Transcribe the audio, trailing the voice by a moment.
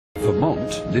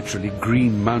Vermont, literally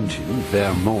green mountain,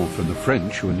 Vermont from the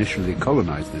French who initially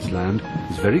colonized this land,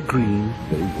 is very green,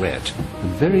 very wet,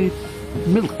 and very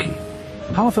milky.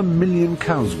 500,000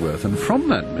 cows' worth, and from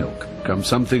that milk comes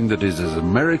something that is as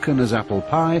American as apple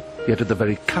pie, yet at the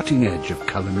very cutting edge of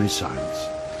culinary science.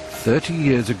 30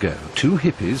 years ago, two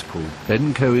hippies called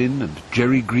Ben Cohen and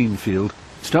Jerry Greenfield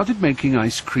started making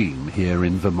ice cream here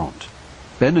in Vermont.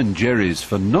 Ben and Jerry's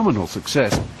phenomenal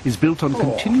success is built on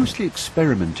continuously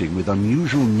experimenting with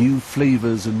unusual new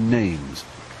flavors and names.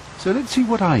 So let's see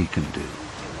what I can do.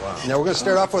 Now we're going to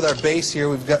start off with our base here.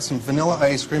 We've got some vanilla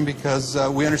ice cream because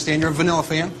we understand you're a vanilla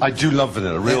fan. I do love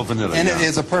vanilla, real vanilla. And yeah. it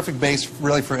is a perfect base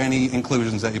really for any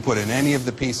inclusions that you put in, any of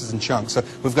the pieces and chunks. So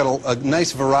we've got a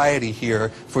nice variety here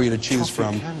for you to choose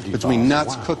from between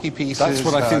nuts, cookie pieces. That's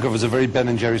what I think of as a very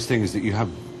Ben & Jerry's thing, is that you have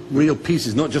real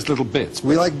pieces, not just little bits.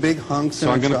 We like big hunks in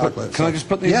our chocolate. Can I just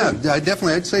put these in? Yeah,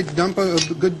 definitely. I'd say dump a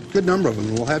good number of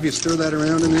them. We'll have you stir that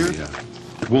around in there. Yeah.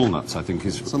 Walnuts, I think,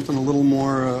 is... Something a little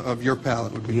more of your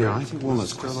palate would be great. I think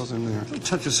walnuts. Stir those in there. A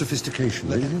touch of sophistication.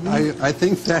 I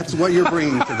think that's what you're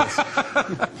bringing to this.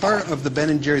 Part of the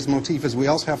Ben & Jerry's motif is we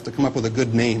also have to come up with a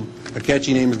good name. A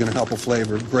catchy name is going to help a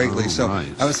flavor greatly. So right.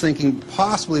 I was thinking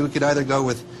possibly we could either go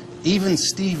with Even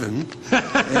Steven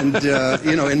and,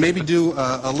 you know, and maybe do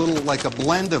a little, like a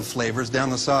blend of flavors down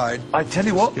the side. I tell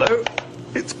you what, though,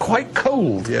 it's quite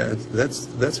cold. Yeah,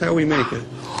 that's how we make it.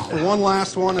 One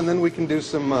last one, and then we can do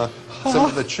some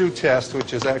of the true test,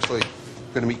 which is actually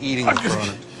going to be eating the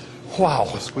product. Wow.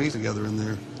 So squeeze together in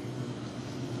there.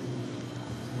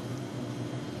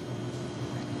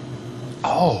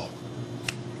 Oh.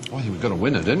 I think we've got a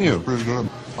winner, didn't you? Pretty good.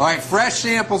 All right, fresh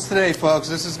samples today, folks.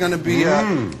 This is going to be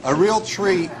a real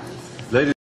treat.